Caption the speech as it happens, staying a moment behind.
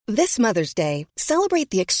This Mother's Day, celebrate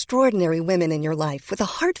the extraordinary women in your life with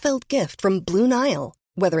a heartfelt gift from Blue Nile.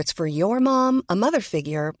 Whether it's for your mom, a mother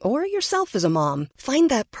figure, or yourself as a mom, find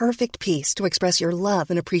that perfect piece to express your love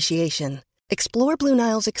and appreciation. Explore Blue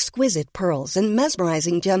Nile's exquisite pearls and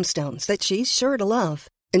mesmerizing gemstones that she's sure to love.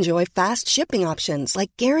 Enjoy fast shipping options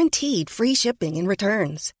like guaranteed free shipping and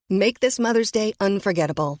returns. Make this Mother's Day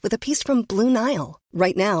unforgettable with a piece from Blue Nile.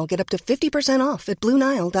 Right now, get up to 50% off at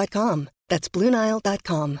BlueNile.com. That's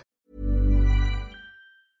BlueNile.com.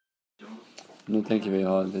 Nu tänker vi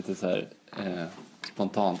ha lite så här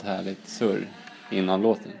spontant härligt surr innan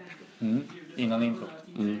låten. Innan intro.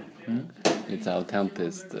 Lite så här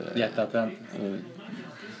autentiskt. Jätteautentiskt.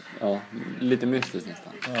 Ja, lite mystiskt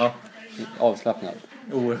nästan. Ja. Avslappnad.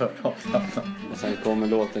 Oerhört avslappnad. Och sen kommer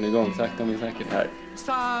låten igång sakta men säkert här.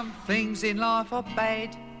 Some things in life are bad.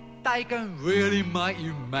 They can really make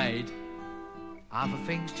you mad. Other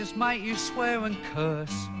things just make you swear and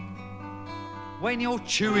curse. When you're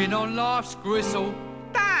chewing on life's gristle,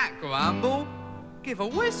 don't grumble, give a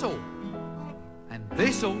whistle. And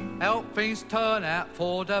this'll help things turn out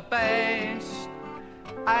for the best.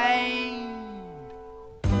 And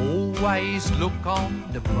always look on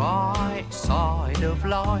the bright side of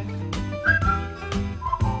life.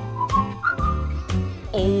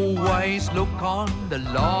 Always look on the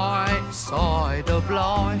light side of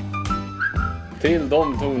life. Till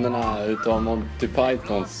de tonerna utav Monty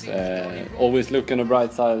Pythons Always Look on the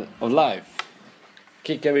Bright Side of Life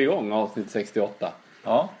kickar vi igång avsnitt 68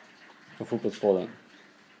 Ja, på Fotbollspodden.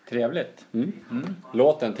 trevligt.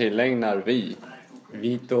 Låten tillägnar vi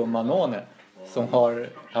Vito Manone som har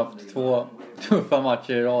haft 2 tuffa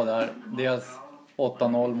matcher i rad här. Dels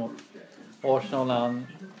 8-0 mot Arsenal när han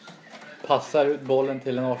passar ut bollen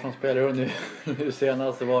till en Arsenal-spelare och nu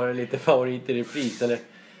senast så var det lite favorit i repris. Eller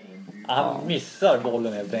han missar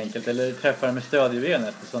bollen helt enkelt eller träffar den med stöd i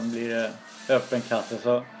benet och så blir det öppen kasse.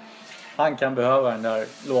 Så han kan behöva den där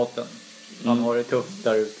låten. Han har det tufft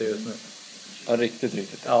där ute just nu. Ja,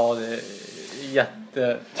 riktigt. Ja, det är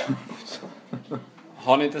jättetufft.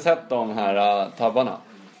 Har ni inte sett de här tabbarna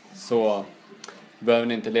så behöver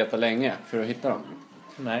ni inte leta länge för att hitta dem.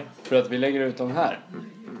 Nej. För att vi lägger ut dem här.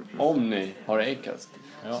 Om ni har Acast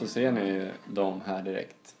så ser ni dem här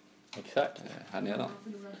direkt. Exakt. Här nedan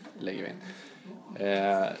lägger vi in.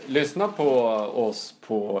 Lyssna på oss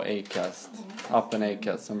på Acast, appen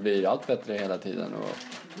Acast som blir allt bättre hela tiden och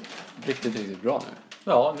riktigt bra nu.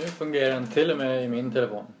 Ja, nu fungerar den till och med i min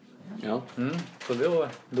telefon. Ja. Så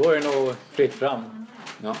då är det nog fritt fram.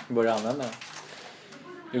 Ja. Börja använda den.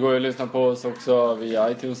 Det går ju att lyssna på oss också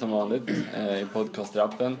via iTunes som vanligt i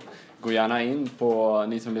podcastrappen. Gå gärna in på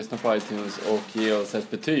ni som lyssnar på iTunes och ge oss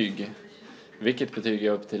ett betyg. Vilket betyg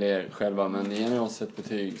är upp till er själva, men ger ni oss ett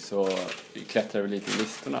betyg så klättrar vi lite i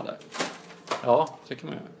listorna där. Ja, Så kan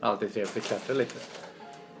man göra. alltid trevligt att klättra lite.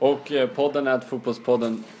 Och podden är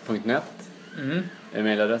fotbollspodden.net. Är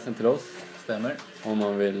mailadressen till oss. Stämmer. Om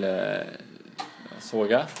man vill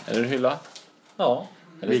såga eller hylla. Ja.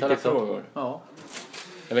 Eller ställa frågor. Ja.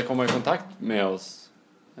 Eller komma i kontakt med oss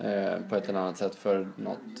på ett eller annat sätt för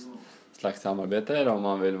något slags samarbete. Eller om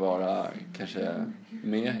man vill vara kanske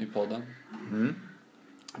med i podden.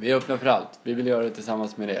 Vi är öppna för allt. Vi vill göra det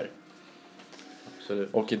tillsammans med er.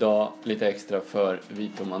 Absolut. Och idag lite extra för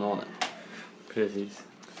Vito Manone. Precis.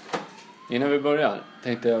 Innan vi börjar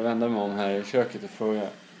tänkte jag vända mig om här i köket och fråga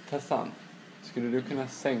Tessan, skulle du kunna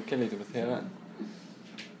sänka lite på tvn?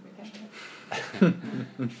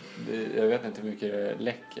 Jag vet inte hur mycket det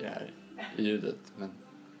läcker här i ljudet, men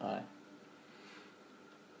Nej.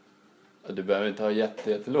 du behöver inte ha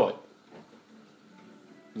jättelågt.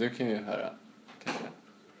 Du kan ju höra kanske.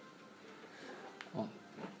 Ja.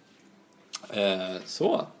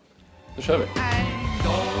 Så, då kör vi.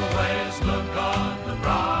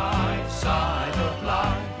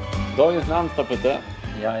 Dagens namnsdag Putte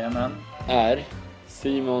Jajamän. är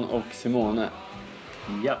Simon och Simone.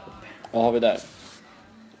 Ja. Vad har vi där?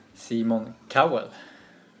 Simon Cowell.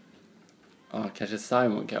 Ja, kanske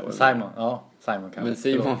Simon Cowell. Simon Cowell. Men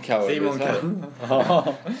Simon Cowell. Simon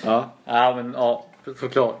Cowell. Ja, men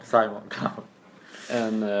såklart Simon Cowell.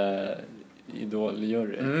 En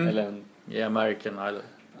idoljury. Eller en... I American Idol.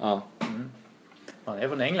 Ja. Han är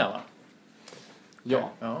från England, va? Ja.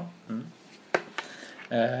 Ja.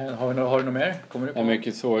 Har du något mer? Kommer du på? En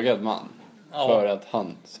mycket sågad man. Ja. För att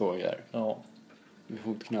han sågar Ja. vid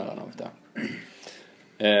fotknölarna ofta.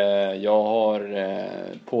 Jag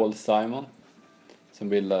har Paul Simon. Som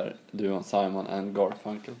bildar duon Simon and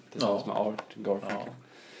Garfunkel. Tillsammans med Art Garfunkel.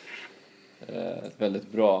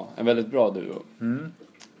 En väldigt bra duo.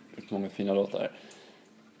 Gjort många fina låtar.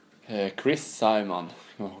 Chris Simon,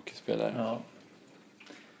 hockeyspelare. Ja.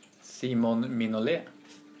 Simon Mignolet.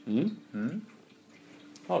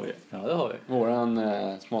 Har vi. Ja, det har vi. Våran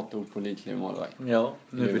smått opålitlig målvakt. Ja,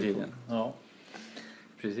 nu för tiden. Ja,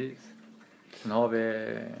 precis. Sen har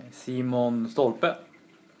vi Simon Stolpe.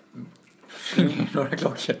 Några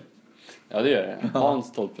klockor. Ja, det gör det. Hans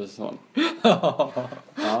Stolpes son. Ja.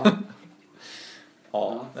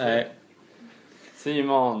 Ja, nej.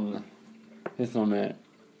 Simon. Finns det någon mer?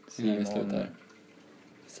 Innan vi slutar.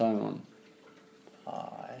 Simon.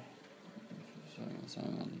 Nej.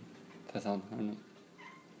 Simon. Tessan. Har du någon?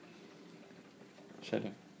 Kjell.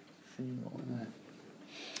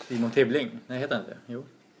 Simon Tibbling. Nej, heter han inte? Jo,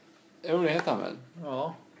 det heter han väl?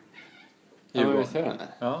 ja. Ja, men visst är den.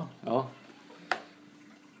 Ja. Ja.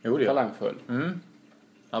 Jo, det gör. Talangfull.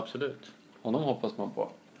 Absolut. Honom hoppas man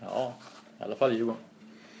på. Ja, i alla fall Djurgården.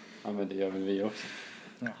 Ja, men det gör väl vi också.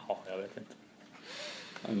 Jaha, jag vet inte.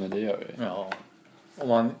 Ja, men det gör vi. Ja. Om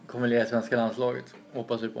man kommer leda svenska landslaget,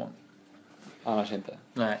 hoppas vi på honom. Annars inte.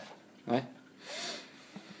 Nej. Nej.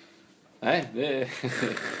 Nej,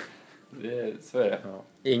 så är det. Ja.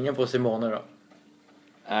 Ingen på Simone då?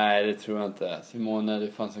 Nej, det tror jag inte. Simone,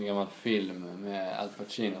 det fanns en gammal film med Al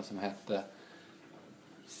Pacino som hette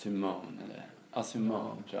Simone, eller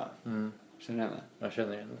Simone, tror jag. Känner du henne? Jag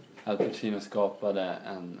känner igen det. Al Pacino skapade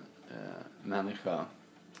en människa,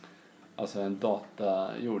 alltså en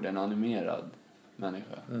datagjord, en animerad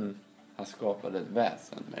människa. Han skapade ett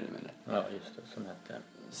väsen, mer eller mindre. Ja, just det,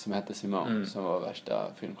 som hette Simone, som var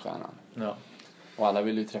värsta filmstjärnan. Ja. Och alla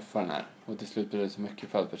ville ju träffa den här. Och till slut blev det så mycket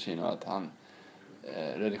för Al Pacino att han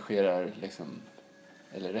regisserar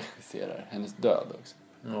hennes död också.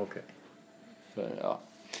 Okej. För ja,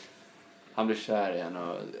 han blir kär igen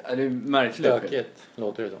och det är märkligt. Stökigt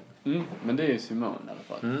låter det som. Men det är ju Simone i alla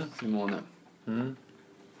fall. Simone.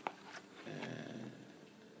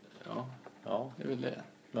 Ja, det är väl det.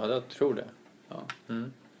 Ja, jag tror det. Ja.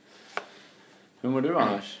 Hur mår du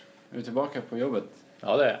annars? Är du tillbaka på jobbet?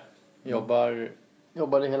 Ja, det är.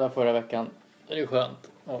 Jobbade hela förra veckan. Det är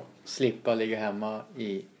skönt att slippa ligga hemma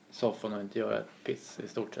i soffan och inte göra ett piss i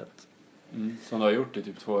stort sett. Som du har gjort i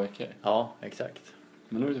typ 2 veckor. Ja, exakt.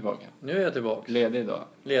 Men nu är du tillbaka. Nu är jag tillbaka. Ledig idag.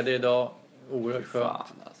 Ledig idag. Oerhört skönt. Fan,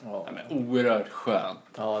 alltså. Ja. Nej, men oerhört skönt.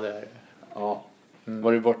 Ja, det är det. Ja.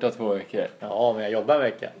 Var du borta 2 veckor? Ja, men jag jobbar en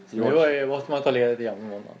vecka. Så nu måste man ta ledigt igen på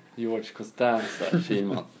måndag. George Costanza,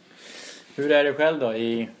 Kilman. Hur är det själv då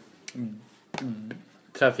i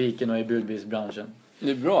trafiken och i budbilsbranschen?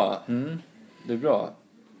 Det är bra. Det är bra.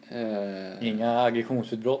 Inga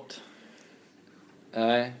aggressionsutbrott?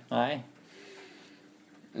 Nej.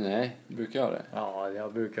 Nej, brukar jag det? Ja,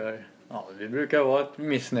 vi brukar vara ett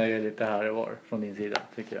missnöje lite här och var från din sida,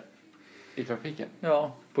 tycker jag. I trafiken?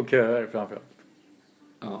 Ja, på köer framförallt.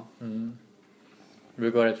 Ja. Du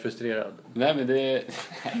brukar vara rätt frustrerad. Nej, men det...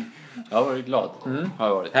 Jag har varit glad. Har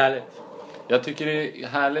jag varit. Härligt. Jag tycker det är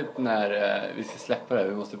härligt när vi ska släppa det.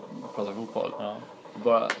 Vi måste prata fotboll. Ja.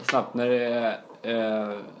 Bara snabbt, när det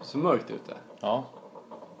är så mörkt ute. Ja.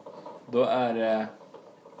 Då är det...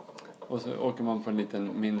 Och så åker man på en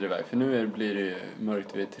liten mindre väg. För nu blir det ju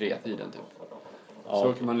mörkt vid 3-tiden typ. Ja. Så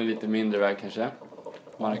åker man en lite mindre väg kanske.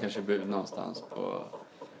 Man har kanske bud någonstans på...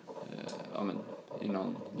 i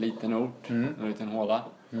någon liten ort. En liten håla.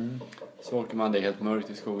 Så åker man det helt mörkt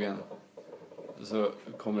i skogen. Så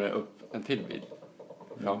kommer det upp en till bil.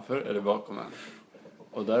 Framför eller bakom en.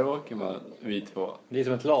 Och där åker man vi 2. Det är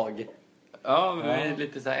som ett lag. Ja, men vi är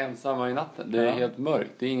lite så här ensamma i natten. Det är helt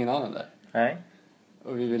mörkt. Det är ingen annan där. Nej.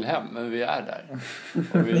 Och vi vill hem, men vi är där.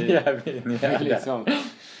 Och vi,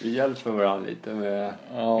 vi hjälper varandra lite med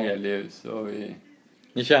elljus. Och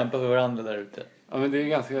Ni kämpar för varandra där ute. Ja, men det är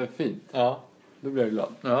ganska fint. Ja. Då blir jag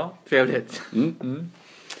glad. Ja, trevligt.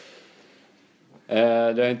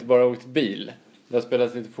 Det har inte bara åkt bil. Det har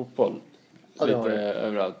spelats lite fotboll. Ja, det lite har det.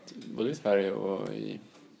 överallt. Både i Sverige och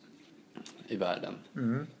i världen.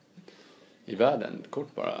 I världen,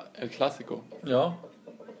 kort bara. El Clasico. Ja.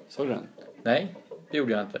 Såg du den? Nej, det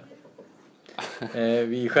gjorde jag inte.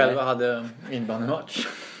 Vi själva hade inbandymatch.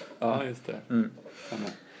 Ja, just det.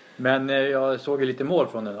 Men jag såg ju lite mål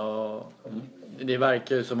från den. Och det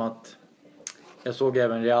verkar ju som att... Jag såg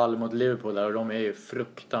även Real mot Liverpool där. Och de är ju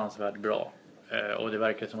fruktansvärt bra. Och det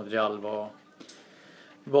verkar som att Real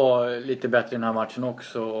var lite bättre i den här matchen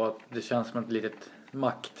också. Och att det känns som ett litet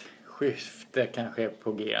maktskifte kanske är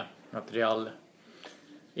på G. Att Real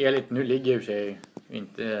är lite... Nu ligger ju sig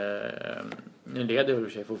inte... Nu leder ju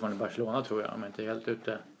sig fortfarande Barcelona, tror jag. Om jag inte är helt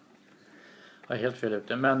ute. Jag är helt fel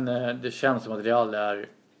ute. Men det känns som att Real är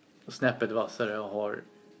snäppet vassare och har...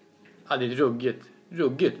 Ja, det är ett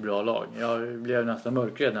ruggigt bra lag. Jag blev nästan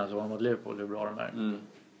mörkrädd när jag såg mot Liverpool hur bra de är.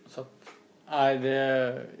 Så att, nej,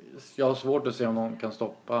 jag har svårt att se om de kan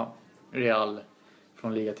stoppa Real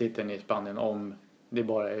från ligatiteln i Spanien om det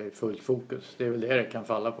bara är fullt fokus. Det är väl det kan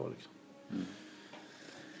falla på liksom.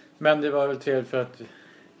 Men det var väl trevligt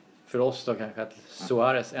för oss då kanske att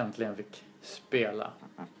Suarez äntligen fick spela.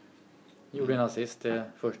 Gjorde en assist det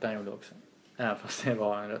första han gjorde också. Även fast det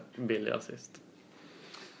var en rätt billig assist.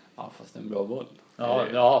 Ja, fast en bra boll.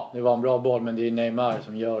 Ja, det var en bra boll, men det är Neymar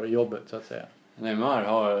som gör jobbet så att säga. Neymar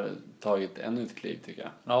har tagit ännu ett kliv tycker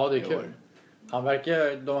jag. Ja, det är kul.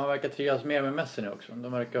 De verkar trivas mer med Messi nu också.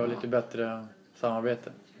 De verkar ha lite bättre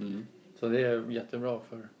samarbete. Så det är jättebra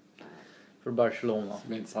för Barcelona. Det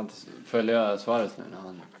blir intressant att följa Suarez nu när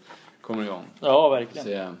han kommer igång. Ja, verkligen.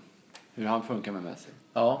 Se hur han funkar med Messi.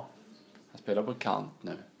 Ja. Han spelar på kant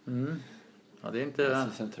nu. Ja, det är inte...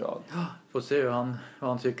 Messi centralt. Får se vad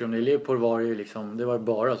han tycker om det. Liverpool var ju liksom, det var ju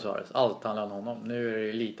bara Suarez. Allt handlade om honom. Nu är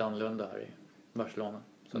det lite annorlunda här i Barcelona.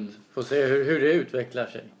 Så får se hur det utvecklar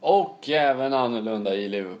sig. Och även annorlunda i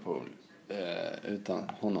Liverpool. Utan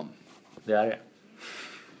honom. Det är det.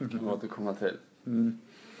 Kan man återkomma till.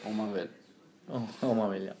 Om man vill. Om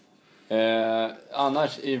man vill, ja.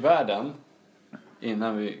 Annars i världen,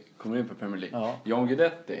 innan vi kommer in på Premier League. Ja. John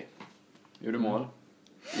Guidetti gjorde mål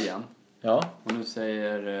igen. Ja. Och nu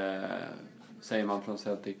säger man från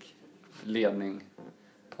Celtic ledning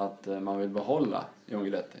att man vill behålla John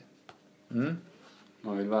Guidetti.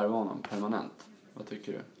 Man vill värva honom permanent. Vad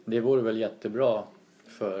tycker du? Det vore väl jättebra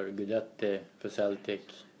för Guidetti, för Celtic,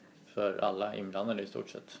 för alla inblandade i stort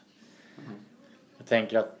sett. Jag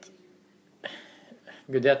tänker att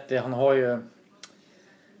Guidetti, han har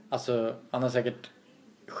säkert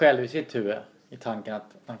själv i sitt huvud i tanken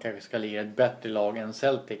att han kanske ska lira ett bättre lag än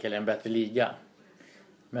Celtic eller en bättre liga.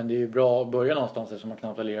 Men det är ju bra att börja någonstans eftersom man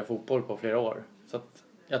knappt har lirat fotboll på flera år. Så att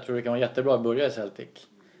jag tror det kan vara jättebra att börja i Celtic.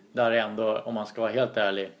 Där är ändå, om man ska vara helt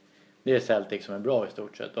ärlig, det är Celtic som är bra i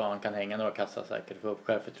stort sett. Och han kan hänga några kassar säkert och få upp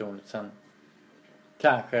självförtroendet. Sen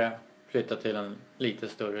kanske flytta till en lite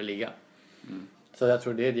större liga. Så jag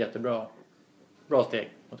tror det är ett jättebra steg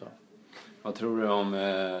att ta. Vad tror du om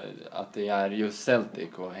att det är just Celtic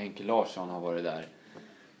och Henke Larsson har varit där?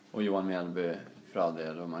 Och Johan Mjällby,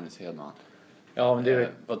 Fradel och Magnus Hedman. Ja, men det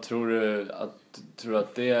vad tror du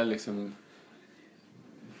att det är liksom...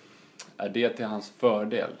 Är det till hans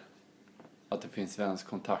fördel? Att det finns svensk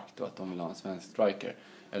kontakt och att de vill ha en svensk striker?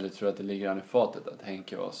 Eller tror du att det ligger an i fatet att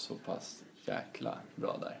Henke var så pass jäkla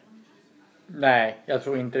bra där? Nej, jag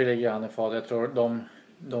tror inte det ligger an i fatet. Jag tror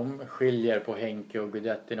de skiljer på Henke och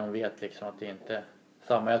Guidetti. De vet liksom att det inte är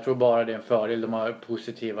samma. Jag tror bara det är en fördel. De har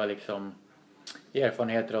positiva liksom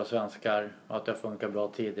erfarenheter av svenskar och att det har funkat bra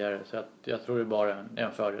tidigare. Så jag tror det bara är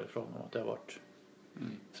en fördel från dem att det har varit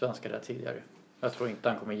svenskar där tidigare. Jag tror inte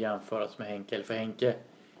han kommer jämföras med Henke. För Henke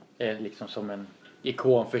är liksom som en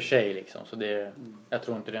ikon för sig liksom. Så jag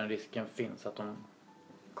tror inte den risken finns att de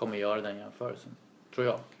kommer göra den jämförelsen. Tror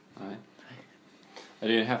jag. Nej.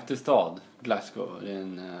 Det är en häftig stad, Glasgow. Det är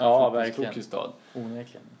en verkligen. stad.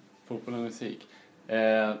 Onekligen. Fotboll och musik.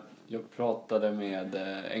 Jag pratade med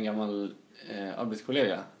en gammal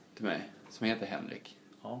arbetskollega till mig som heter Henrik.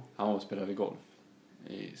 Ja. Han var och spelade golf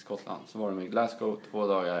i Skottland. Så var de i Glasgow 2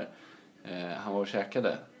 dagar. Han var och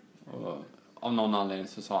käkade. Och av någon anledning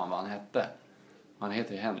så sa han vad han hette. Han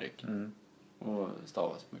heter Henrik. Och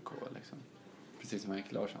stavas med K liksom. Precis som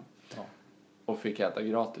Henke Larsson. Ja. Och fick äta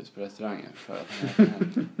gratis på restaurangen för att han heter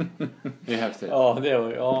Henrik. Det är häftigt. Ja, det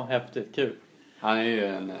var häftigt. Kul. Han är ju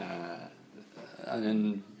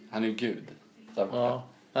han är ju gud. Ja,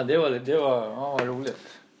 det var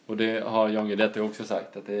roligt. Och det har John Guidetti också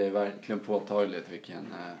sagt. Att det är verkligen påtagligt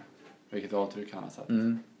vilket avtryck han har satt.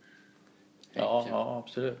 Ja,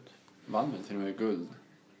 absolut. Vann väl till och med guld.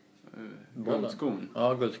 Guldskon.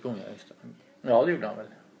 Ja, guldskon, ja, just det. Ja, det gjorde han väl.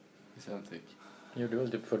 I Celtic. Han gjorde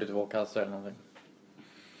väl typ 42 kassar eller någonting.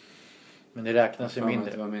 Men det räknas ju mindre.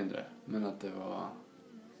 Att det var mindre. Men att det var...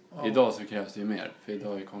 Ja. Idag så krävs det ju mer. För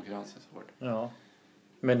idag är konkurrensen så hård. Ja.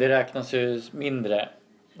 Men det räknas ju mindre.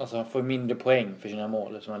 Alltså han får mindre poäng för sina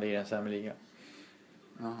mål som han lirar i en sämre liga.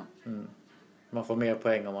 Jaha. Man får mer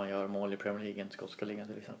poäng om man gör mål i Premier League än skotska ligan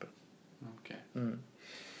till exempel. Okej.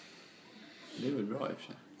 Det är väl bra i och för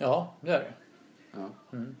sig. Ja, det är det. Ja.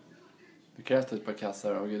 Det krävs ett par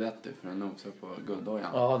kassar av Guidetti för att nosa på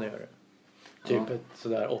gulddojan. Ja, det gör det. Typ ett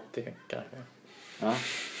sådär 80 kanske. Ja.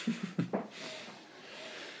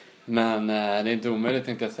 Men det är inte omöjligt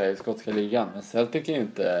tänkte jag säga i skotska ligan. Men Celtic är ju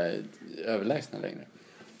inte överlägsna längre.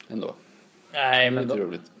 Ändå. Nej, men det är inte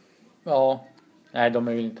roligt. Ja. Nej, de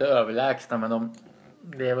är ju inte överlägsna, men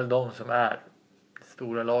det är väl de som är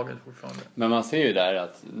stora laget fortfarande. Men man ser ju där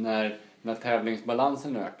att när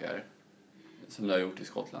tävlingsbalansen ökar, som det har gjort i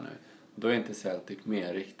Skottland nu, då är inte Celtic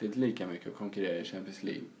med riktigt lika mycket att konkurrera i Champions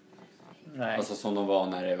League. Nej. Alltså som de var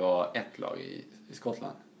när det var ett lag i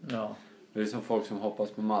Skottland. Ja. Det är som folk som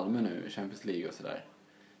hoppas på Malmö nu i Champions League och sådär.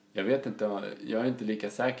 Jag vet inte, jag är inte lika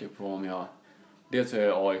säker på om jag... Dels så är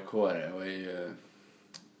jag AIK-are och är ju...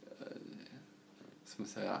 Som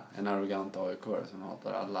säga, en arrogant AIK-are som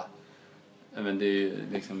hatar alla. Men det är ju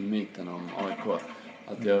liksom myten om AIK.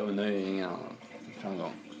 Att jag undrar ju ingen annan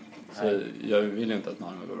framgång. Så jag vill ju inte att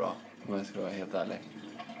Malmö går bra, om jag ska vara helt ärlig.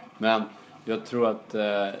 Men jag tror att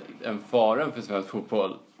en fara för svensk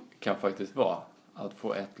fotboll kan faktiskt vara att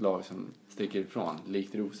få ett lag som sticker ifrån,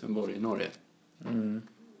 likt Rosenborg i Norge. Mm.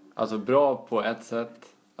 Alltså bra på ett sätt,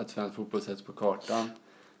 att svensk fotboll sätts på kartan.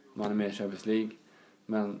 Man är med i Champions League.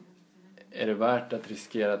 Men är det värt att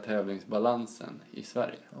riskera tävlingsbalansen i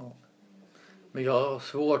Sverige? Ja. Men jag har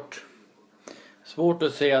svårt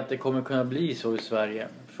att se att det kommer kunna bli så i Sverige.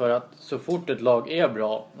 För att så fort ett lag är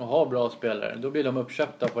bra och har bra spelare, då blir de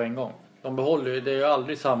uppköpta på en gång. De behåller ju, det är ju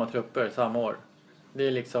aldrig samma trupper samma år. Det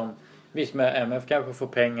är liksom, visst med MF kanske får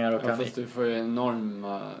pengar och Ja, kan... fast du får ju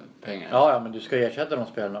enorma pengar. Ja, men du ska ersätta de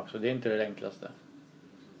spelarna också. Det är inte det enklaste.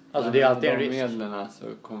 Alltså det är alltid en risk. Med de medlen så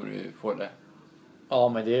kommer du ju få det. Ja,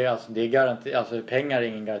 men det är garanti, alltså pengar är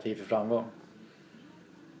ingen garanti för framgång.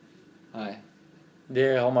 Nej.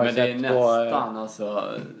 Det har man ju men sett det är nästan,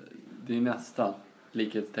 alltså, det är nästan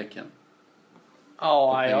likhetstecken.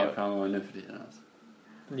 Ja, framgång nu för tiden alltså.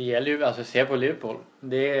 Det gäller ju, alltså se på Liverpool.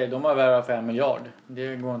 De har värvat 5 miljard.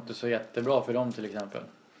 Det går inte så jättebra för dem till exempel.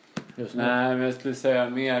 Just nu. Nej, men jag skulle säga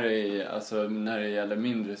mer i, alltså när det gäller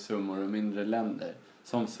mindre summor och mindre länder.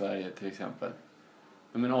 Som Sverige till exempel.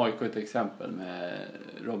 Men AIK är ett exempel med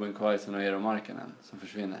Robin Quaison och Eero Markkanen som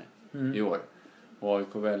försvinner i år. Och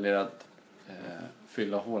AIK väljer att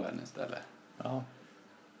fylla hålen istället. Ja.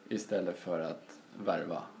 Istället för att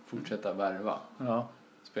fortsätta värva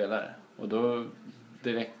spelare. Och då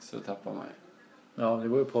direkt så tappar man ju. Ja, det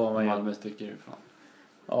går ju på vad man gör. Malmö sticker ifrån.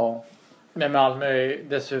 Ja. Men Malmö,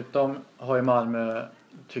 dessutom har ju Malmö,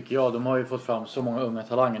 tycker jag, de har ju fått fram så många unga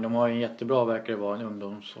talanger. De har ju en jättebra, verkar det vara, en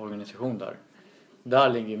ungdomsorganisation där. Där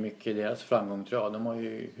ligger mycket i deras framgång tror jag. De har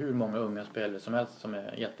ju hur många unga spelare som helst som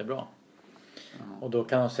är jättebra. Och då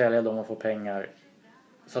kan de sälja dem och få pengar.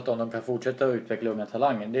 Så att de kan fortsätta att utveckla unga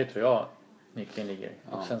talanger. Det tror jag nyckeln ligger.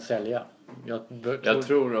 Och sen sälja. Jag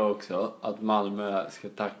tror också att Malmö ska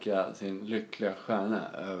tacka sin lyckliga stjärna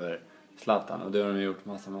över Zlatan. Och det har de gjort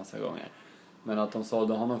massa gånger. Men att de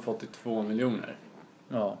sålde honom för 82 miljoner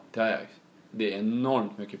till Ajax. Det är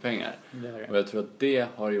enormt mycket pengar. Och jag tror att det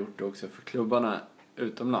har gjort det också för klubbarna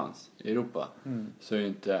utomlands i Europa. Så är ju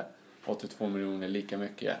inte 82 miljoner lika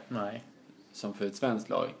mycket som för ett svenskt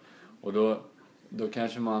lag. Och då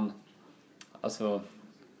kanske man, alltså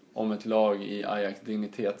om ett lag i Ajax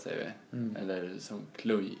dignitet säger vi, eller som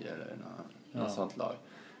Kluj eller något sånt lag,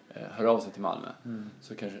 hör av sig till Malmö.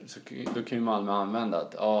 Då kan ju Malmö använda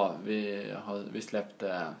att vi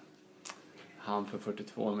släppte han för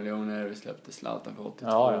 42 miljoner, vi släppte Zlatan för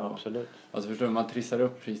 82. Ja, absolut. Alltså förstår du, man trissar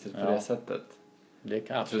upp priset på det sättet. Det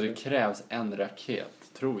kan jag tror det krävs en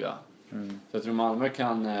raket, tror jag. Så jag tror Malmö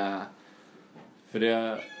kan, för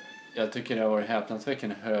det, jag tycker det har varit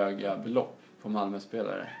häpnadsväckande höga belopp på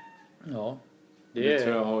Malmö-spelare. Ja. Det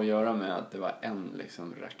tror jag har att göra med att det var en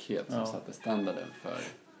liksom raket som satte standarden för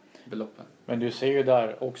beloppen. Men du ser ju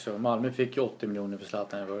där också, Malmö fick ju 80 miljoner för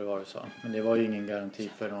Zlatan eller vad det var du sa. Men det var ju ingen garanti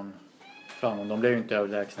för någon framgång. De blev ju inte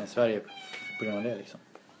överlägsna i Sverige på grund av det liksom.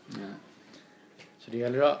 Nej. Så det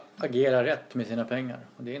gäller att agera rätt med sina pengar.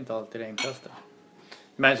 Och det är inte alltid det enklaste.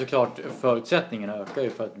 Men såklart, förutsättningarna ökar ju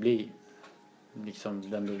för att bli liksom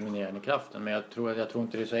den dominerande kraften. Men jag tror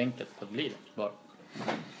inte det är så enkelt att bli det bara.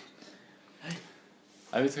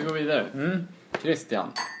 Vi ska gå vidare.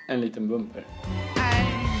 Christian, en liten bumper.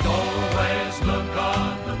 And always look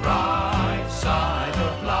on the bright side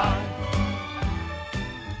of life.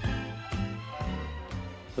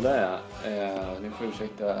 Sådär ni får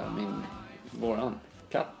ursäkta våran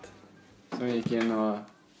katt som gick in och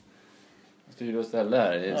styrde och ställde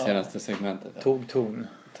här i det senaste segmentet. Tog ton.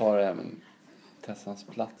 Tar även Tessans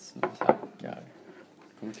plats och snackar.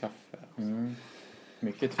 Kommer kaffe.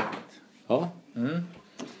 Mycket trevligt. Ja.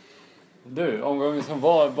 Du, omgången som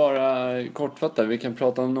var bara kortfattat. Vi kan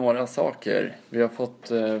prata om några saker. Vi har fått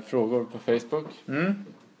frågor på Facebook.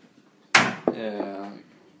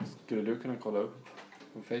 Skulle du kunna kolla upp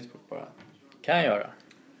på Facebook bara? Kan jag göra.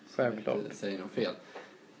 Självklart. Jag säger något fel.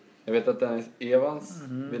 Jag vet att Dennis Evans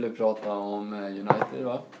ville prata om United,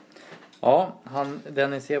 va? Ja,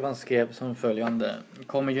 Dennis Evans skrev som följande.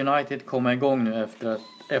 Kommer United komma igång nu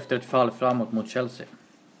efter ett fall framåt mot Chelsea?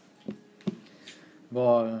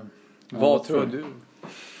 Vad tror du?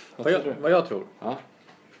 Vad jag tror? Ja,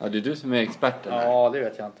 det är du som är experten här. Ja, det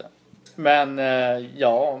vet jag inte. Men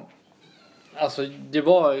ja, alltså det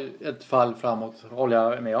var ett fall framåt, håller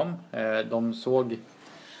jag med om. De såg...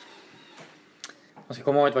 Man ska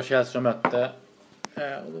komma ihåg att det var Chelsea de mötte.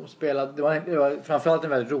 Och de spelade, det var framförallt en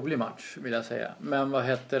väldigt rolig match, vill jag säga. Men vad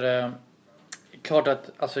heter det? Klart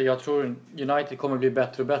att alltså, jag tror United kommer bli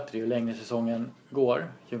bättre och bättre ju längre säsongen går.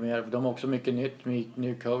 Ju mer, de har också mycket nytt,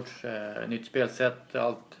 ny coach, nytt spelsätt,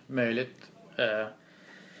 allt möjligt.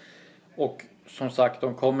 Och som sagt,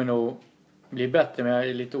 de kommer nog bli bättre, men jag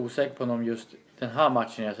är lite osäker på om just den här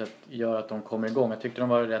matchen jag sett gör att de kommer igång. Jag tyckte de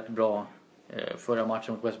var rätt bra förra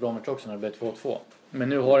matchen mot West Bromwich också när det blev 2-2. Men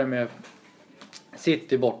nu har de med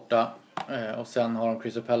City borta och sen har de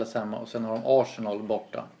Crystal Palace hemma och sen har de Arsenal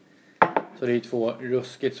borta. Så det är 2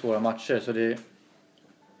 ruskigt svåra matcher, så det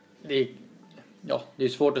är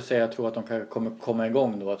svårt att säga. Jag tror att de kommer komma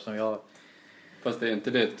igång då, eftersom Fast det är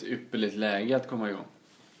inte det ett ypperligt läge att komma igång?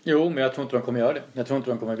 Jo, men jag tror inte de kommer göra det. Jag tror inte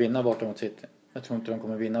de kommer vinna borta mot City. Jag tror inte de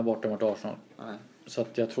kommer vinna borta mot Arsenal. Nej. Så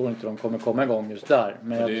att jag tror inte de kommer komma igång just där.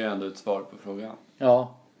 Men det är ju ändå ett svar på frågan.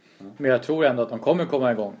 Ja, men jag tror ändå att de kommer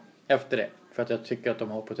komma igång efter det. För att jag tycker att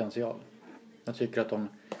de har potential. Jag tycker att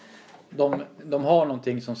de har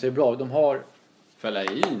någonting som ser bra ut. De har...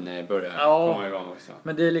 Fellaini börjar komma igång också.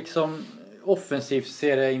 Men det är liksom... Offensivt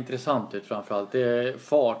ser det intressant ut framförallt. Det är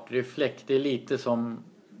fart, det är fläkt. Det är lite som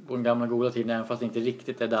på den gamla goda tiden, även fast det inte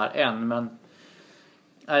riktigt är där än. Men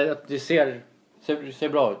det ser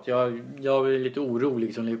bra ut. Jag är lite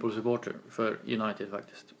orolig som Liverpool-supporter för United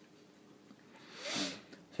faktiskt.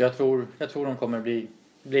 Så jag tror de kommer bli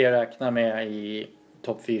räkna med i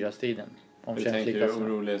topp 4-striden. Du tänker du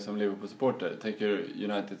orolig som Liverpool-supporter? Tänker du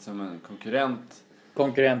United som en konkurrent?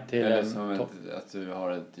 Konkurrent till eller som att du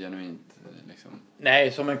har ett genuint liksom...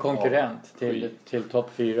 Nej, som en konkurrent till topp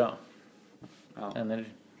 4. Ja. En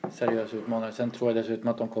seriös utmanare. Sen tror jag dessutom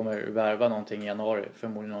att de kommer värva någonting i januari.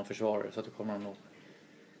 Förmodligen någon försvarare. Så att det kommer nog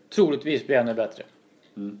troligtvis bli ännu bättre.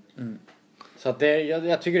 Så att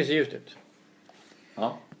jag tycker det ser ljust ut.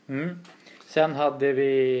 Ja. Sen hade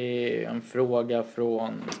vi en fråga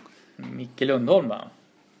från Micke Lundholm, va?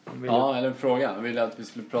 Eller en fråga. Jag ville att vi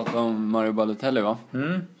skulle prata om Mario Balotelli, va?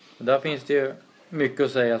 Där finns det ju mycket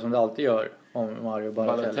att säga som det alltid gör om Mario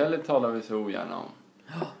Balotelli. Balotelli talar vi så ogärna om.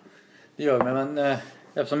 Ja, det gör vi. Men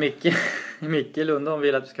eftersom Micke Lundholm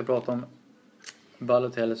vill att vi ska prata om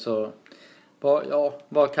Balotelli, så...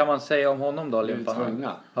 vad kan man säga om honom då, Limpan? Du är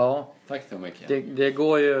tvungna. Ja. Tack så mycket.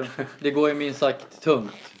 Det går ju minst sagt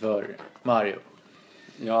tungt för Mario.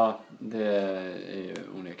 Ja, det är ju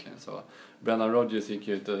onekligen så. Brendan Rodgers gick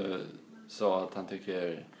ut och sa att han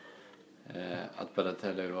tycker att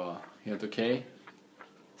Balotelli var helt okej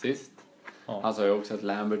sist. Ja. Han sa ju också att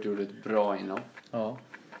Lambert gjorde ett bra inhopp. Ja.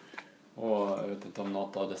 Och jag vet inte om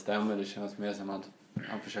något av det stämmer. Det känns mer som att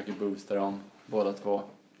han försöker boosta dem båda två.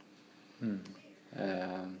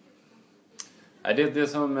 Det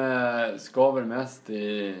som skaver mest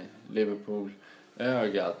i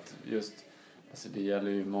Liverpool-ögat, just, alltså det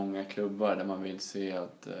gäller ju många klubbar där man vill se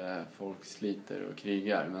att folk sliter och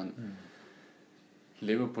krigar, men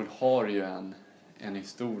Liverpool har ju en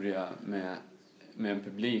historia med en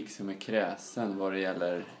publik som är kräsen vad det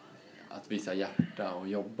gäller att visa hjärta och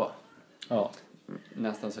jobba. Ja.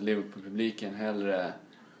 Nästan så Liverpool-publiken hellre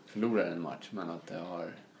förlorar en match, men att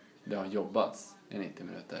det har jobbats i 90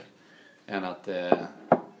 minuter än att det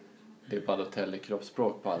är Balotelli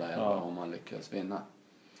kroppsspråk på alla om man lyckas vinna.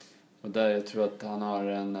 Och där jag tror att han har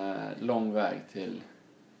en lång väg till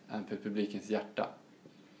för publikens hjärta.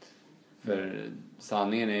 För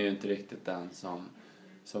sanningen är ju inte riktigt den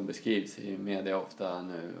som beskrivs i media ofta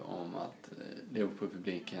nu, om att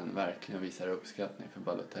Liverpool-publiken verkligen visar uppskattning för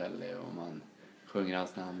Balotelli och man sjunger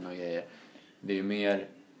hans namn och grejer. Det är ju mer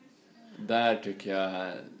där, tycker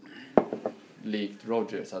jag, likt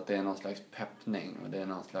Rodgers, att det är någon slags peppning och det är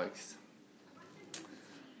någon slags,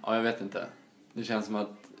 jag vet inte. Det känns som att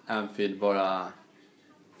Anfield bara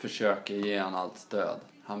försöker ge han allt stöd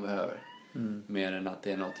han behöver. Mer än att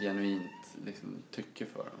det är något genuint liksom tycke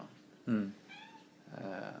för honom.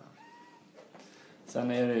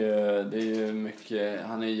 Sen är det är ju mycket,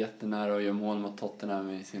 han är jättenära att göra mål mot Tottenham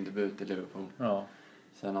i sin debut i Liverpool. Ja.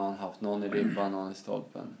 Sen har han haft någon i ribban, någon i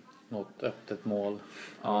stolpen. Något öppet mål.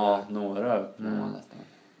 Ja, några öppna mål nästan.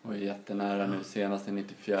 Och är jättenära nu senast i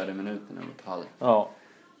 94 minuten mot Hull. Ja.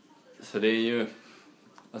 Så det är ju,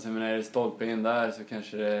 alltså men är det stolpe in där så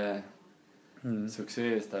kanske det är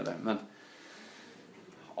succé istället. Men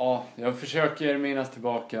ja, jag försöker minnas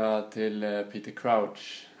tillbaka till Peter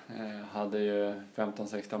Crouch. Hade ju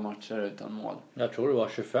 15-16 matcher utan mål. Jag tror det var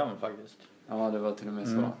 25 faktiskt. Ja, det var till och med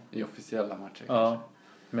så. I officiella matcher kanske.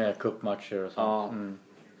 Med cupmatcher och så. Ja.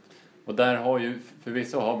 Och där har ju,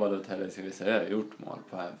 förvisso har Balotelli sin vissa gjort mål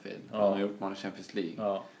på Anfield. Ja. Han har gjort mål i Champions League.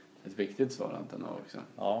 Ja. Ett viktigt sådant ändå också.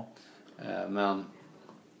 Ja. Men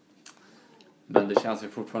det känns ju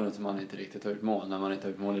fortfarande som att man inte riktigt har gjort mål när man inte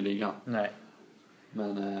har gjort mål i ligan. Nej.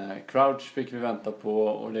 Men Crouch fick vi vänta på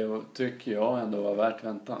och det tycker jag ändå var värt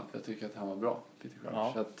väntan. För jag tycker att han var bra, Peter Crouch.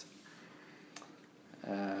 Ja. Så att,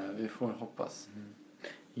 vi får hoppas.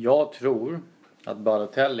 Jag tror att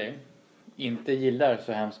Balotelli inte gillar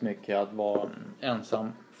så hemskt mycket att vara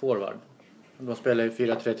ensam forward. De spelar ju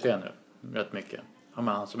 4-3-3 nu, rätt mycket. Han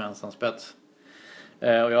är han som ensam spets. Och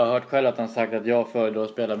jag har hört själv att han sagt att jag föredrar att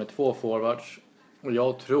spela med 2 forwards. Och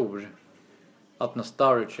jag tror att när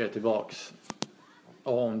Sturridge är tillbaks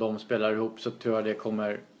och om de spelar ihop så tror jag det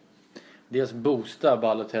kommer dels boosta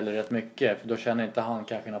Balotelli rätt mycket. För då känner inte han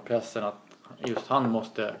kanske den här pressen att just han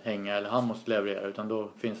måste hänga eller han måste leverera. Utan då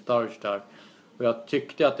finns Sturridge där. Och jag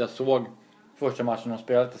tyckte att jag såg första matchen de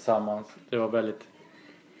spelade tillsammans. Det var väldigt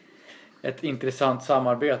ett intressant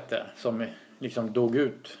samarbete som liksom dog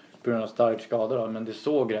ut på grund av Sturridge skador. Men det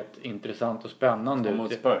såg rätt intressant och spännande ut.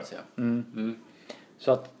 Mot Spurs, ja. Mm.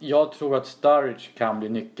 Så att jag tror att Sturridge kan bli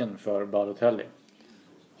nyckeln för Balotelli.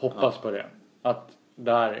 Hoppas på det. Att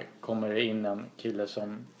där kommer det in en kille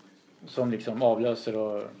som liksom avlöser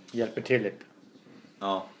och hjälper till lite.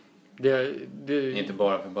 Ja. Det Inte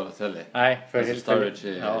bara för Balotelli. Nej, för Alltså Sturridge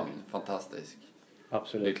är ja, fantastisk.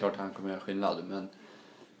 absolut. Det är klart han kommer göra skillnad. Men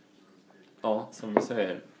ja, som du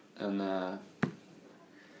säger. En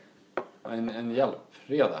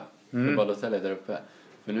hjälpreda för Balotelli där uppe.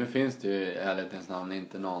 För nu finns det ju i ärlighetens namn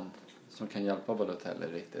inte någon som kan hjälpa Balotelli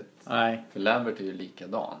riktigt. Nej. För Lambert är ju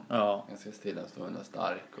likadan. Ja. Ganska stillastående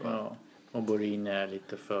stark. Och Borini är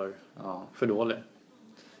lite för Ja. dålig.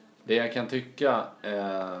 Det jag kan tycka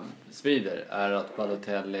svider är att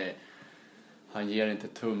Balotelli, han ger inte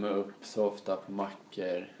tumme upp så ofta på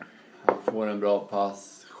mackor. Han får en bra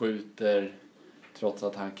pass, skjuter trots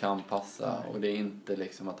att han kan passa. Och det är inte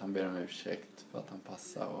liksom att han ber om ursäkt för att han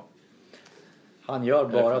passar. Han gör Eller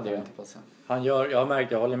för bara att han det. inte passar. Han gör, jag har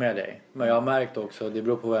märkt, jag håller med dig. Men jag har märkt också, det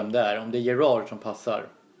beror på vem det är. Om det är Gerard som passar,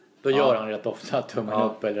 då gör han rätt ofta tummen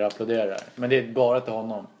upp eller applåderar. Men det är bara till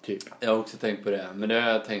honom, typ. Jag har också tänkt på det. Men det har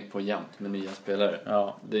jag tänkt på jämt med nya spelare.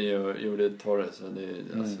 Ja. Det gjorde Torres och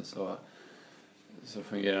det, alltså, så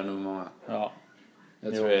fungerar nog många. Ja.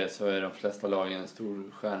 Jag tror det är så är de flesta lagen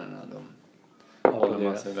storstjärnorna. De håller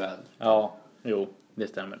man sig väl. Ja, jo, det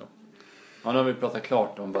stämmer nog. Ja, nu har vi pratat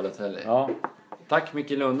klart om Balotelli. Ja, Tack Micke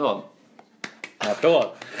Lundahl. applåd.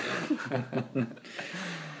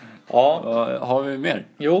 Ja, Vad har vi mer?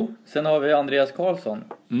 jo, sen har vi Andreas Karlsson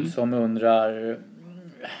som undrar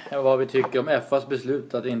vad vi tycker om FAs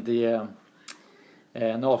beslut att inte ge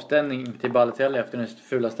en avstängning till Balotelli efter den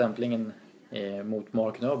fula stämplingen mot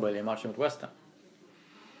Mark Noble i matchen mot West Ham.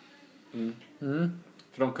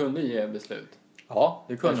 För de kunde ge beslut. Ja,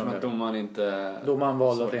 det kunde Eftersom de. att domaren inte... Domaren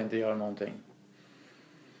valde att inte göra någonting.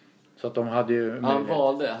 Så att de hade ju...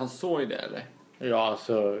 Han såg det eller? Ja,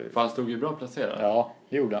 alltså... För han stod ju bra placerad. Ja,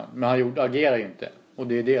 det gjorde han. Men han agerar ju inte. Och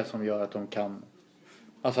det är det som gör att de kan...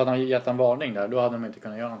 Alltså hade han gett en varning där, då hade de inte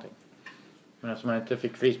kunnat göra någonting. Men eftersom han inte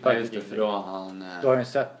fick frispark... Ja, just det, för då har han... Då har han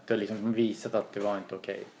sett det liksom visat att det var inte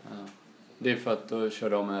okej. Ja. Det är för att då kör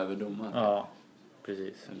de över domaren. Ja,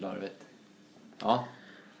 precis. Larvigt. Ja.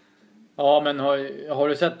 Ja, men har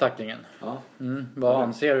du sett tacklingen? Ja. Vad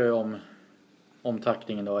anser du om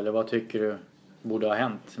tacklingen då? Eller vad tycker du borde ha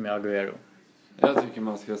hänt med Agüero? Jag tycker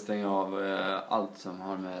man ska stänga av allt som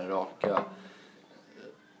har med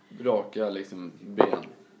raka liksom ben.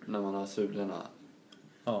 När man har sulorna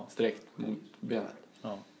sträckt mot benet.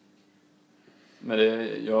 Ja. Men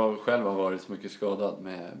jag själv har varit så mycket skadad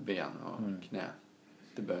med ben och knä.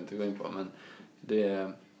 Det behöver jag inte gå in på. Men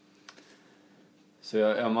det... Så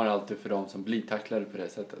jag ömmar alltid för dem som blir tacklade på det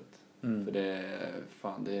sättet. För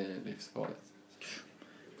det är livsfarligt.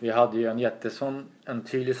 Vi hade ju en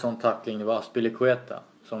tydlig sån tackling. Det var Aspilicueta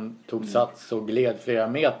som tog sats och gled flera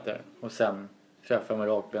meter. Och sen träffade med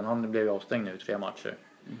rakben. Han blev avstängd nu 3 matcher.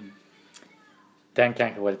 Den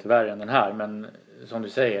kanske var lite värre än den här. Men som du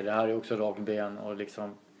säger, det här är också rakben. Och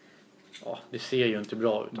liksom, det ser ju inte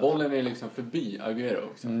bra ut. Bollen är liksom förbi Agüero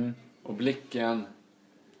också. Och blicken...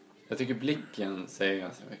 Jag tycker blicken säger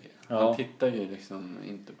ganska mycket. Ja. Han tittar ju liksom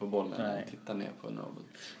inte på bollen. Nej. Han tittar ner på Noble.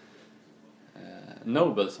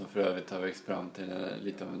 Noble som för övrigt har växt fram till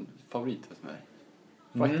lite av en favorit hos mig.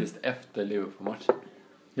 Faktiskt efter Liverpool-matchen.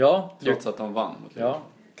 Ja, Trots att de vann mot Liverpool.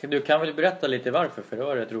 du kan väl berätta lite varför, för det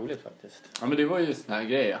var rätt roligt faktiskt. Ja, men det var ju sån här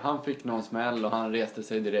grejer. Han fick någon smäll och han reste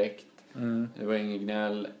sig direkt. Det var ingen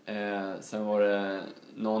gnäll. Sen var det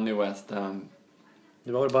någon i West Ham.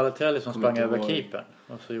 Det var väl Balotelli som sprang över keepern.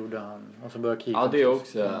 Och så gjorde han... Och så började keepern... Ja, det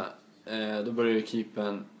också. Då började ju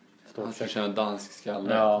keepern... Han skulle köra en dansk skalle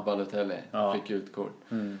på Balotelli. Fick ut kort.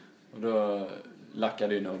 Och då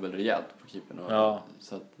lackade ju Nobel rejält på keepern.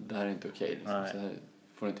 Så att det här är inte okej. Liksom. Så här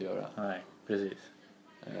får du inte göra. Nej, precis.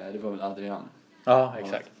 Det var väl Adrian. Ja,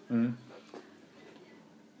 exakt.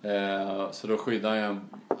 Så då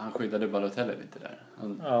han skyddade Balotelli lite där.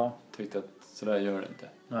 Han tyckte att sådär gör det inte.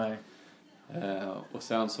 Nej. Och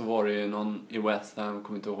sen så var det ju någon i West Ham,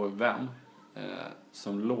 kommer inte ihåg vem,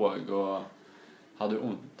 som låg och hade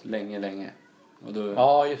ont länge. Och då,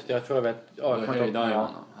 ja, just det. Jag tror jag vet. Ja, då höjde han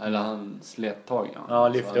honom. Eller han slet tag i honom. Ja,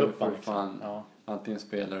 lyfte upp honom. Antingen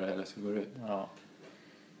spelare eller så går ut. Ja.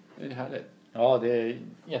 Det är härligt. Ja, det är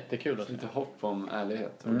jättekul att se. Lite hopp om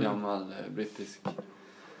ärlighet och gammal brittisk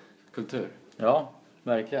kultur. Ja,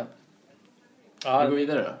 verkligen. Vi går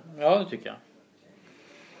vidare då. Ja, det tycker jag.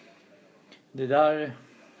 Det där...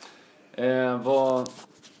 Vad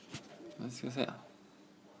ska jag säga?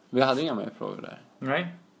 Vi hade inga mer frågor där. Nej,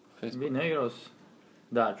 Facebook. vi nöjer oss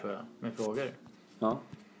där tror jag med frågor. Ja.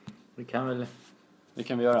 Vi kan väl... Det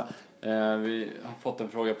kan vi göra. Vi har fått en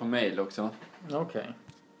fråga på mail också. Okej.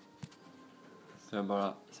 Så jag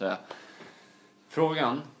bara säga.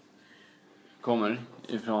 Frågan kommer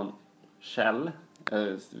ifrån Kjell.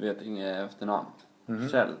 Jag vet inget efternamn.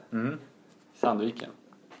 Kjell. Sandviken.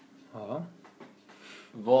 Ja.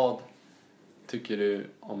 Vad tycker du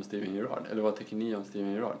om Steven Gerrard? Eller vad tycker ni om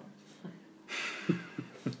Steven Gerrard?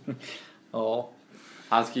 Ja.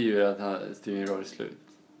 Han skriver att Steven Gerrard är slut.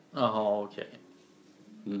 Jaha, okej.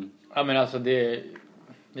 Ja, men alltså det är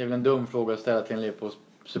väl en dum fråga att ställa till en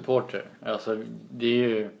Liverpool-supporter. Alltså det är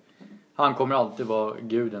ju... Han kommer alltid vara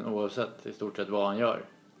guden oavsett i stort sett vad han gör.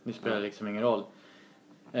 Det spelar liksom ingen roll.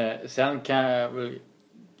 Sen kan jag väl...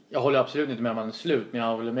 Jag håller absolut inte med om att han är slut. Men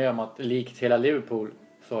jag håller med om att likt hela Liverpool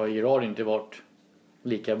så har Gerrard inte varit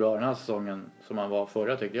lika bra den här säsongen som han var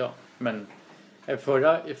förra tyckte jag. Men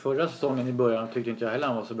förra säsongen i början tyckte inte jag heller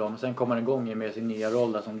han var så bra. Men sen kom han igång med sin nya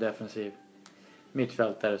roll där som defensiv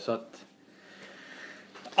mittfältare. Så att...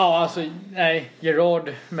 Ja, alltså nej,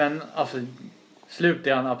 Gerrard. Men alltså slut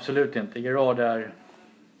är han absolut inte. Gerrard är...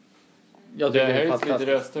 Det höjs lite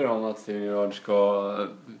röster om att Steven Gerrard ska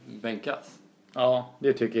bänkas. Ja,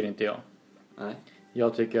 det tycker inte jag. Nej.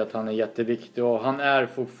 Jag tycker att han är jätteviktig och han är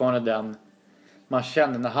fortfarande den man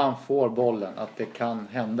känner när han får bollen att det kan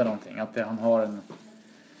hända någonting. Att han har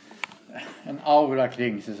en aura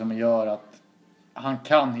kring sig som gör att han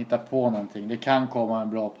kan hitta på någonting. Det kan komma en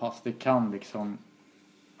bra pass. Det kan liksom...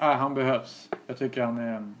 han behövs. Jag tycker han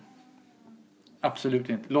är absolut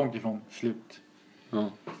inte långt ifrån slut.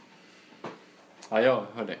 Ja, jag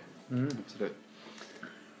hör det. Absolut.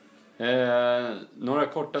 Några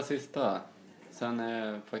korta sista. Sen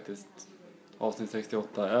är faktiskt avsnitt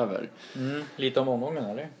 68 över. Lite om omgången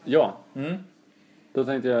eller? Ja. Då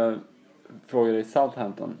tänkte jag fråga dig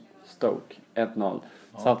Southampton. Stoke 1-0.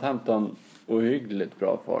 Ja. Southampton ohyggligt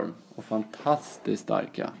bra form. Och fantastiskt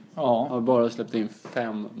starka. Ja. Har bara släppt in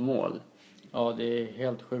 5 mål. Ja, det är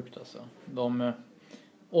helt sjukt alltså. De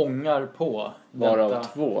ångar på. Varav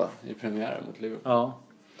 2 i premiären mot Liverpool. Ja.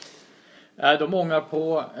 De ångar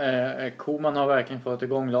på. Koman har verkligen fått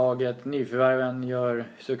igång laget. Nyförvärven gör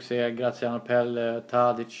succé. Graziano Pelle,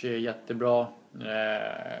 Tadic är jättebra.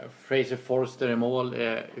 Fraser Forster i mål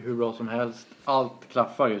är hur bra som helst. Allt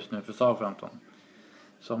klaffar just nu för Southampton.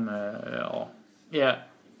 Som är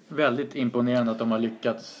väldigt imponerande att de har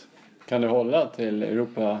lyckats. Kan du hålla till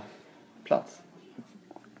Europaplats?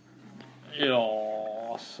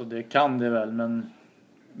 Ja, så det kan det väl. Men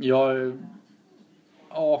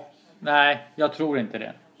nej, jag tror inte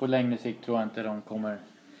det. På längre sikt tror jag inte de kommer...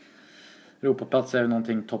 Europaplats är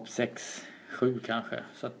någonting topp 6-7 kanske.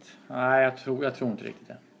 Så att, nej, jag tror inte riktigt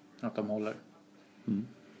det. Att de håller.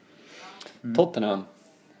 Tottenham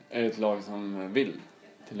är ett lag som vill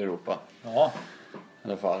till Europa. Ja. I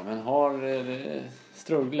alla fall. Men har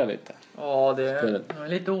strugglat lite. Ja, det är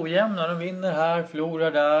lite ojämna. De vinner här,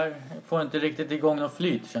 förlorar där. Får inte riktigt igång någon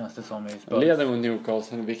flyt känns det som i Spurs. Leder mot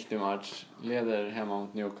Newcastle, en viktig match. Leder hemma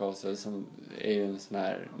mot Newcastle som är ju en sån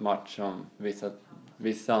här match som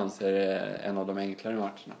vissa anser är en av de enklare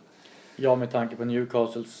matcherna. Ja, med tanke på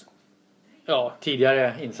Newcastles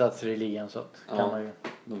tidigare insatser i ligan så att kan man ju...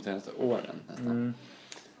 De senaste åren nästan.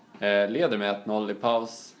 Leder med 1-0 i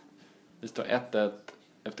paus. Det står 1-1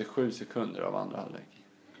 efter 7 sekunder av andra halvlek.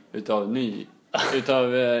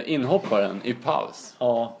 Utav inhopparen i paus.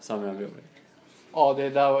 Ja. Samuel Björk. Ja, det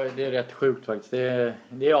är rätt sjukt faktiskt.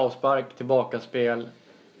 Det är avspark, tillbaka spel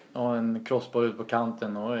och en crossboll ut på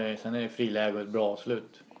kanten och sen är det friläge och ett bra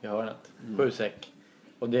slut i hörnet. 7-6.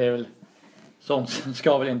 Och det är väl Sånt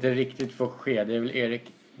ska väl inte riktigt få ske. Det är väl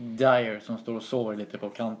Erik Dyer som står och sover lite på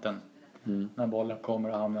kanten. När bollen kommer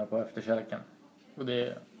och hamnar på efterkälken. Och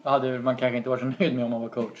det hade man kanske inte varit så nöjd med om man var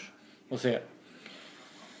coach. Och se.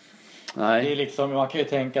 Nej. Det är liksom, man kan ju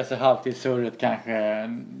tänka sig halvtidssurret kanske.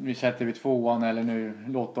 Vi sätter vid 2:an eller nu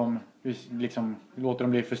låter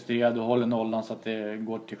dem bli frustrerade och håller nollan så att det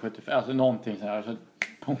går till 75. Alltså någonting så här. Så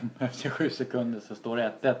boom, efter 7 sekunder så står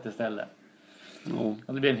det 1-1 istället.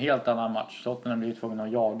 Och det blir en helt annan match. Tottenham blir tvungna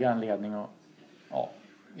att jaga en ledning och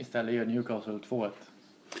istället gör Newcastle 2-1.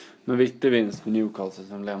 Men viktig vinst för Newcastle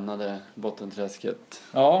som lämnade bottenträsket.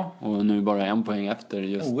 Ja. Och nu bara 1 poäng efter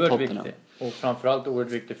just Oerhört Tottenham. viktig. Och framförallt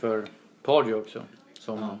oerhört viktig för Pardew också.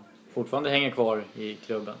 Som fortfarande hänger kvar i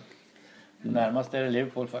klubben. Närmast är det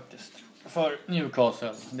Liverpool faktiskt. För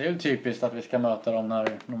Newcastle. Det är ju typiskt att vi ska möta dem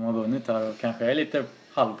när de har vunnit här. Och kanske är lite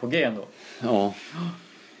halv på G ändå. Ja.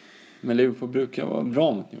 Men Liverpool brukar vara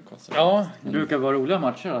bra mot Newcastle. Ja, det brukar vara roliga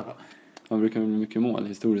matcher i alla fall. Man brukar bli mycket mål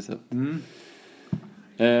historiskt sett.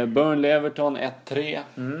 Burnley-Everton 1-3.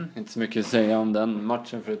 Inte så mycket att säga om den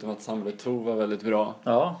matchen förutom att Samuel Eto'o var väldigt bra.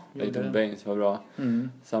 Ja, Leighton Baines var bra.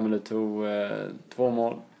 Samuel Eto'o 2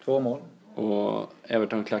 mål. 2 mål. Och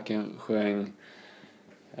Everton-klacken sjöng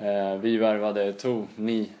vi värvade Eto'o,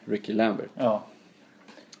 ni Ricky Lambert. Ja.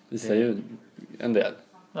 Det säger ju en del.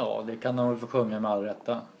 Ja, det kan de väl få sjunga med all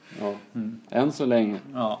rätta. Ja. Än så länge.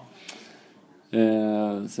 Ja.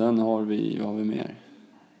 Sen har vi, vad har vi mer?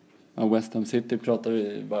 Ja, West Ham City pratar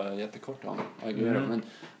vi bara jättekort om. Aguero. Men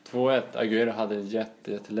 2-1, Aguero hade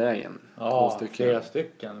jättelägen. Ja, flera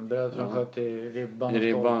stycken. Bröt som sköt i ribban. I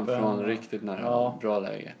ribban från riktigt nära. Bra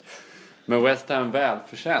läge. Men West Ham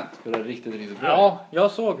välförtjänt. Spelade riktigt bra. Ja,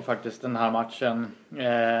 jag såg faktiskt den här matchen.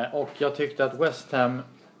 Och jag tyckte att West Ham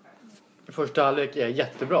i första halvlek är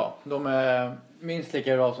jättebra. De är minst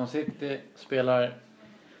lika bra som City. Spelar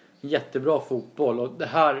jättebra fotboll. Och det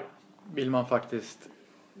här vill man faktiskt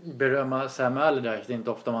berömma Sam Allardyce. Det är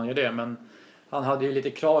inte ofta man gör det. Men han hade ju lite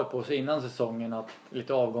krav på sig innan säsongen.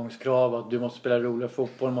 Lite avgångskrav. Att du måste spela rolig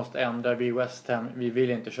fotboll. Måste ändra. Vi West Ham. Vi vill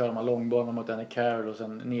inte köra de här långbollarna mot Andy Carroll. Och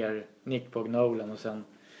sen ner Nick på Nolan. Och sen,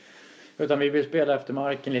 utan vi vill spela efter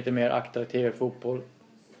marken. Lite mer attraktiv fotboll.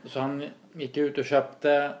 Så han gick ut och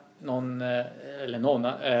köpte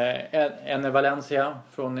Enne Valencia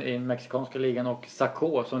från i mexikanska ligan och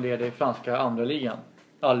Sakho som leder i franska andra ligan.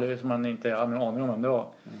 Aldrig som man inte har en aning om det var.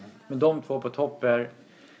 Men de två på topp är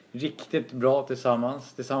riktigt bra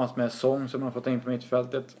tillsammans med Song som har fått in på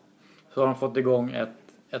mittfältet. Så har de fått igång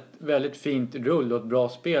ett väldigt fint rull och ett bra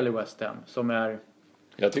spel i West Ham som är.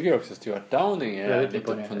 Jag tycker också Stuart Downing är lite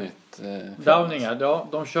på nytt. Downing, ja,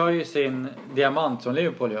 de kör ju sin diamant som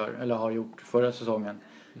Liverpool gör, eller har gjort förra säsongen.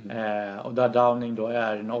 Och där Downing då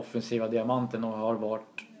är den offensiva diamanten och har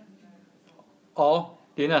varit. Ja,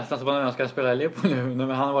 det är nästan som att man ska spela i Liverpool nu, men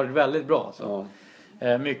han har varit väldigt bra. Så.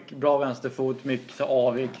 Mycket bra vänsterfot, mycket så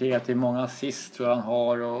avig, kreativ, många assist tror jag han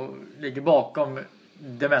har och ligger bakom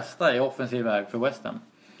det mesta i offensiv väg för West Ham.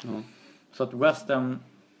 Så att West Ham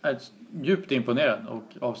är djupt imponerad och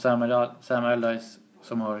av Sam Allardyce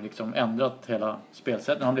som har liksom ändrat hela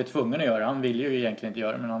spelsättet. Han blev tvungen att göra. Han vill ju egentligen inte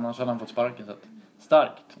göra det, men annars hade han fått sparken. Så att,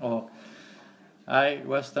 starkt. Och nej,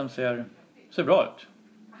 West Ham ser bra ut.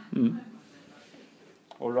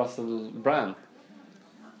 Och Russell Brand.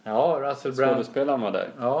 Ja, Russell Brand. Skådespelaren var där.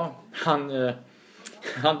 Ja,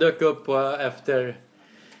 han dök upp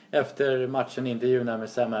efter matchen intervjun där med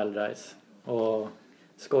Sam Allardyce och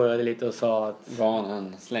skojade lite och sa att var han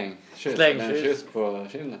en slängkyss på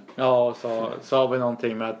kinden. Ja, och sa vi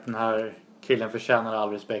någonting med att den här killen förtjänar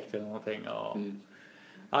all respekt eller någonting. Ja.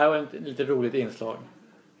 Ja, det var ett lite roligt inslag.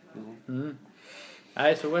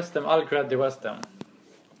 Nej, så West Ham, all cred till West Ham.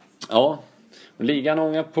 Ja, och ligan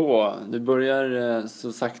ångar på. Det börjar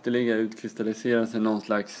så sakteliga utkristallisera sig någon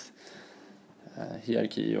slags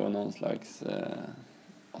hierarki och någon slags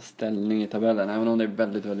ställning i tabellen. Även om det är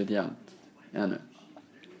väldigt, väldigt jämnt ännu.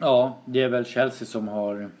 Ja, det är väl Chelsea som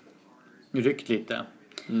har ryckt lite.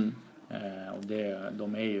 Och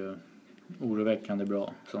de är ju oroväckande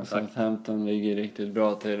bra. Som sagt. Southampton ligger riktigt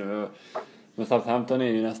bra till. Men Southampton är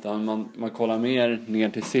ju nästan, man kollar mer ner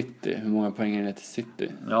till City. Hur många poäng är det till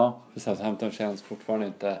City? Ja. För Southampton känns fortfarande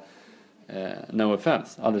inte, no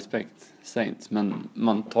offense, all respekt, Saints. Men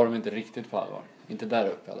man tar dem inte riktigt på allvar. Inte där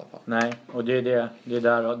uppe i alla fall. Nej, och det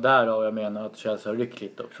är därav jag menar att Chelsea har ryckt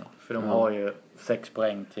lite också. För de har ju 6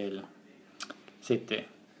 poäng till City.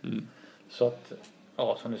 Så att,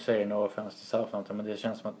 ja, som du säger, no offense till Southampton. Men det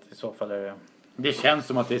känns som att i så fall är det. Det känns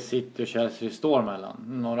som att det är City och Chelsea det står mellan.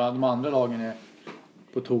 Några av de andra lagen är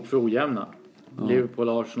på tok för ojämna. Liverpool,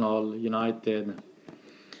 Arsenal, United,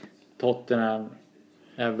 Tottenham,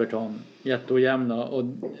 Everton. Jätteojämna. Och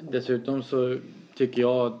dessutom så tycker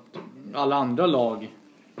jag att alla andra lag,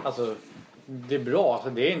 alltså det är bra. Alltså,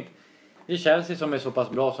 det är Chelsea som är så pass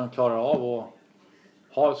bra som klarar av att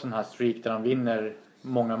ha sån här streak där de vinner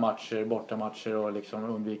många matcher, bortamatcher och liksom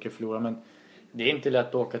undviker att förlora. Men det är inte lätt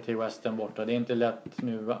att åka till West Ham borta. Det är inte lätt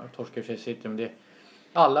nu, torskar sig City, men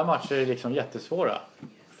alla matcher är liksom jättesvåra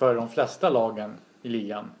för de flesta lagen i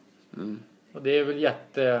ligan. Och det är väl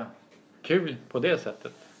jättekul på det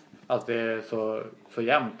sättet. Att det är så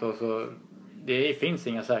jämnt och så... Det finns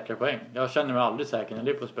inga säkra poäng. Jag känner mig aldrig säker när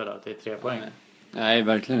Liverpool spelar att det är 3 poäng. Nej,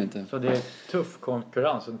 verkligen inte. Så det är tuff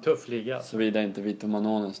konkurrens, en tuff liga. Såvida inte Vito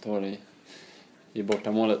Manonen står i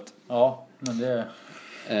bortamålet. Ja, men det...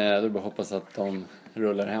 Då bara hoppas att de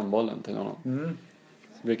rullar hem bollen till honom.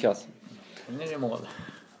 Så blir det kass. Nu är det mål.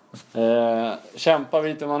 Kämpa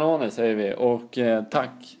Vito Manone säger vi. Och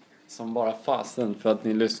tack som bara fasen för att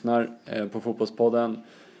ni lyssnar på Fotbollspodden.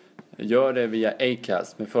 Gör det via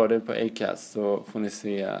Acast. Med fördel på Acast så får ni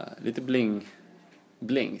se lite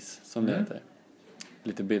blings som det heter.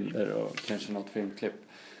 Lite bilder och kanske något filmklipp.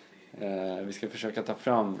 Vi ska försöka ta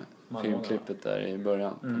fram filmklippet där i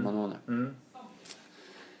början på Manone.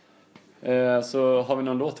 Så har vi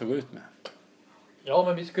någon låt att gå ut med? Ja,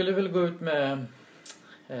 men vi skulle väl gå ut med...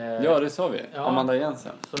 Ja, det sa vi. Ja, Amanda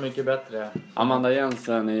Jensen. Så mycket bättre. Amanda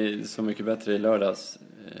Jensen i Så mycket bättre i lördags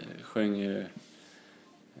sjöng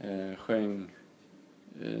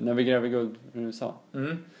När vi gräver guld i USA.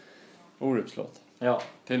 Orups låt. Ja.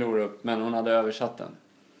 Till Orup, men hon hade översatt den.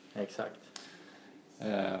 Exakt.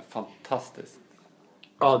 Fantastiskt.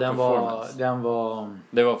 Ja, den var...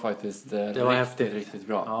 Det var faktiskt det var häftigt. Riktigt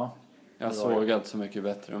bra. Ja. Jag såg att Så mycket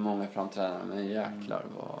bättre och många framträdanden, men jäklar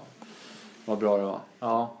vad bra det var.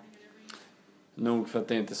 Ja. Nog för att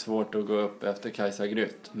det är inte svårt att gå upp efter Kajsa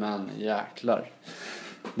Grytt, men jäklar.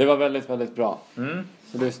 Det var väldigt, väldigt bra.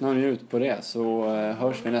 Så lyssna och njut på det, så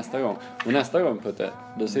hörs vi nästa gång. Och nästa gång, Putte,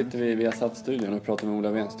 då sitter vi har satt studion och pratar med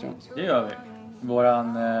Ola Wenström. Det gör vi.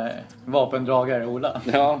 Våran vapendragare Ola.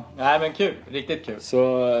 Ja. Nej, men kul. Riktigt kul.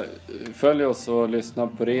 Så följ oss och lyssna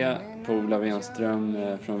på det på Ola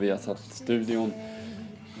Wenström från Viasat-studion.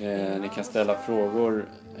 Ni kan ställa frågor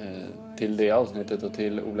till det avsnittet och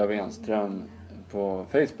till Ola Wenström på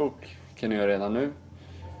Facebook. Kan ni göra redan nu.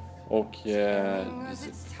 Och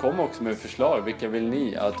kom också med förslag. Vilka vill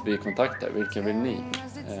ni att vi kontaktar? Vilka vill ni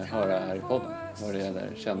höra här i podden? Vad det gäller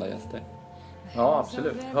kända gäster. Ja,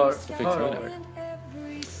 absolut. Så fixar vi det.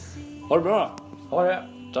 Ha det bra. Ha det.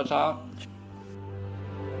 Ciao, ciao.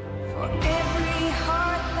 For every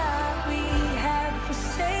heart that we have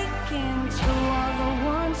forsaken, to all the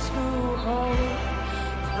ones who hold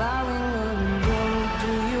vowing and gold,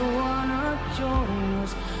 do you wanna join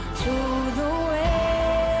us to the west?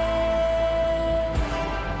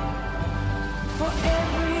 For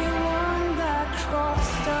everyone that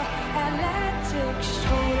crossed the Atlantic,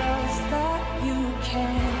 showed us that you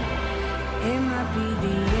can. It might be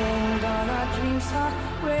the end, all our dreams are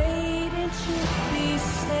waiting to be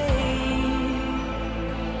saved.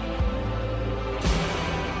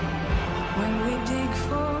 When we dig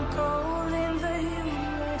for gold in the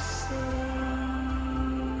USA.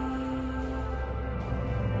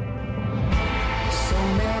 So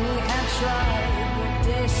many have tried but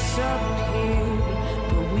disappeared,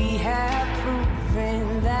 but we have proven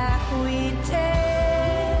that we dare.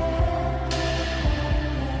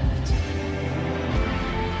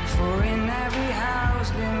 For in every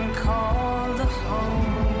house been called a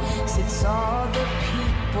home sits all the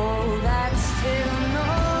people that still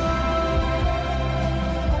know.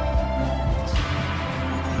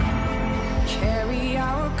 Carry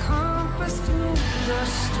our compass through the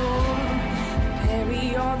storm,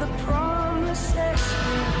 bury all the promises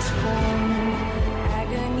we've torn.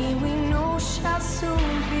 Agony we know shall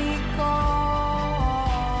soon be gone.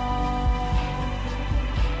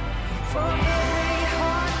 For every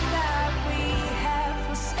heart that we have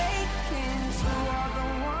forsaken, to all the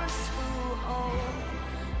ones who hold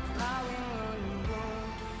plowing and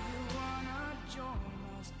gold, do you wanna join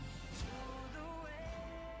us to the way?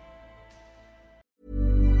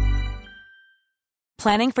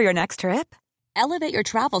 Planning for your next trip? Elevate your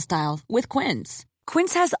travel style with Quince.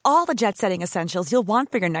 Quince has all the jet-setting essentials you'll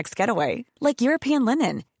want for your next getaway, like European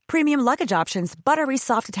linen, premium luggage options, buttery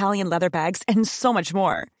soft Italian leather bags, and so much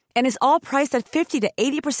more. And is all priced at 50 to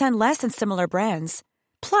 80% less than similar brands.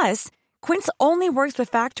 Plus, Quince only works with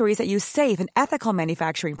factories that use safe and ethical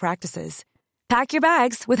manufacturing practices. Pack your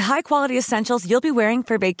bags with high-quality essentials you'll be wearing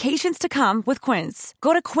for vacations to come with Quince.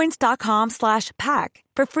 Go to quince.com/pack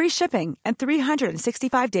for free shipping and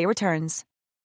 365-day returns.